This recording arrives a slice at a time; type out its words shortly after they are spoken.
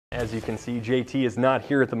As you can see, JT is not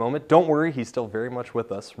here at the moment. Don't worry, he's still very much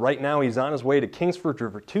with us. Right now, he's on his way to Kingsford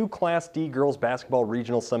for 2 Class D girls basketball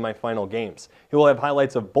regional semifinal games. He will have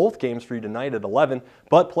highlights of both games for you tonight at 11,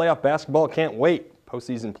 but playoff basketball can't wait.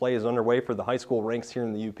 Postseason play is underway for the high school ranks here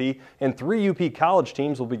in the UP, and 3 UP college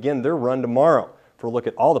teams will begin their run tomorrow. For a look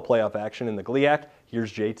at all the playoff action in the GLIAC,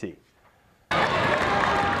 here's JT.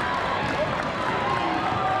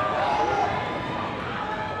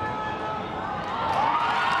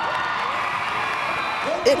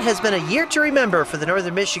 It has been a year to remember for the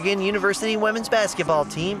Northern Michigan University women's basketball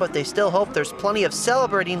team, but they still hope there's plenty of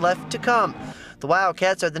celebrating left to come. The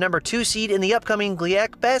Wildcats are the number 2 seed in the upcoming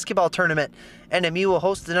GLIAC basketball tournament. NMU will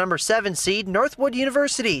host the number 7 seed Northwood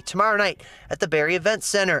University tomorrow night at the Barry Events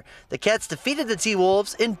Center. The Cats defeated the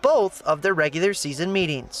T-Wolves in both of their regular season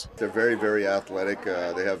meetings. They're very, very athletic.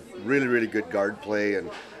 They have really, really good guard play, and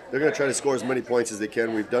they're going to try to score as many points as they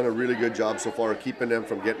can. We've done a really good job so far keeping them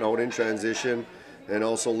from getting out in transition, and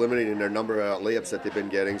also limiting their number of layups that they've been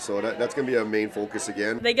getting. So that's going to be a main focus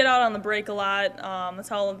again. They get out on the break a lot. That's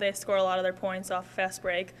how they score a lot of their points off a fast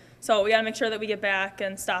break. So we got to make sure that we get back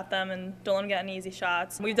and stop them and don't let them get any easy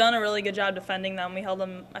shots. We've done a really good job defending them. We held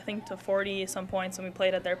them, I think, to 40 some points when we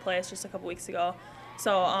played at their place just a couple weeks ago.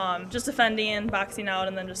 So just defending, boxing out,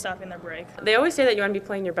 and then just stopping their break. They always say that you want to be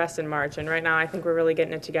playing your best in March, and right now I think we're really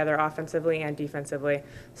getting it together offensively and defensively.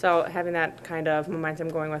 So having that kind of momentum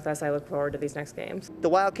going with us, I look forward to these next games. The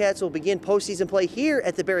Wildcats will begin postseason play here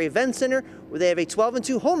at the Barry Events Center, where they have a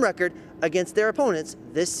 12-2 home record against their opponents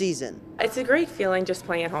this season. It's a great feeling just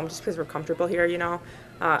playing at home, just because we're comfortable here, you know.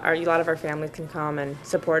 A lot of our families can come and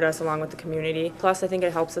support us along with the community. Plus, I think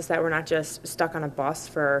it helps us that we're not just stuck on a bus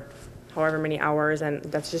for however many hours, and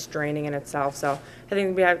that's just draining in itself. So I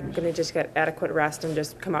think we are going to just get adequate rest and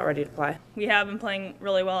just come out ready to play. We have been playing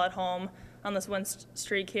really well at home on this win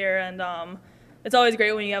streak here, and it's always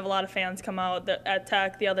great when you have a lot of fans come out. At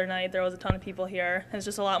Tech the other night, there was a ton of people here. It's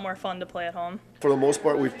just a lot more fun to play at home. For the most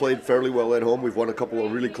part, we've played fairly well at home. We've won a couple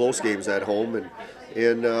of really close games at home, and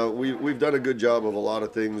we've done a good job of a lot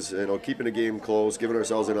of things. You know, keeping the game close, giving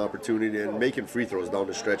ourselves an opportunity, and making free throws down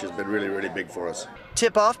the stretch has been really, really big for us.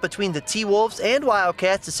 Tip-off between the T-Wolves and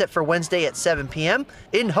Wildcats is set for Wednesday at 7 p.m.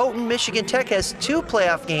 In Houghton, Michigan Tech has 2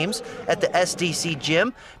 playoff games at the SDC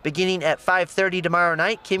Gym. Beginning at 5:30 tomorrow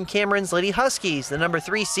night, Kim Cameron's Lady Huskies, the number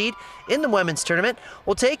 3 seed in the women's tournament,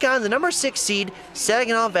 will take on the number 6 seed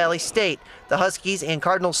Saginaw Valley State. The Huskies and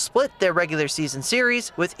Cardinals split their regular season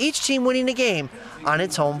series, with each team winning a game on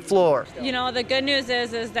its home floor. You know, the good news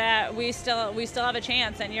is that we still have a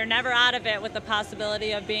chance, and you're never out of it with the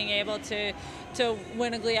possibility of being able to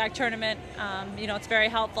win a GLIAC tournament. You know, it's very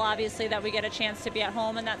helpful, obviously, that we get a chance to be at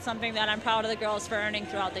home, and that's something that I'm proud of the girls for earning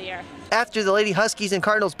throughout the year. After the Lady Huskies and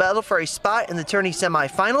Cardinals battle for a spot in the tourney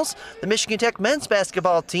semifinals, the Michigan Tech men's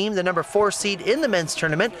basketball team, the number 4 seed in the men's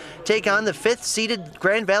tournament, take on the 5th seeded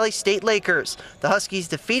Grand Valley State Lakers. The Huskies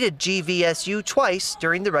defeated GVSU twice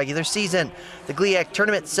during the regular season. The GLIAC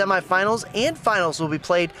tournament semifinals and finals will be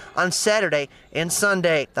played on Saturday and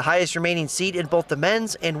Sunday. The highest remaining seed in both the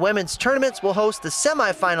men's and women's tournaments will host the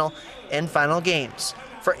semifinal and final games.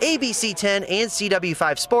 For ABC 10 and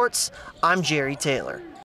CW5 Sports, I'm Jerry Taylor.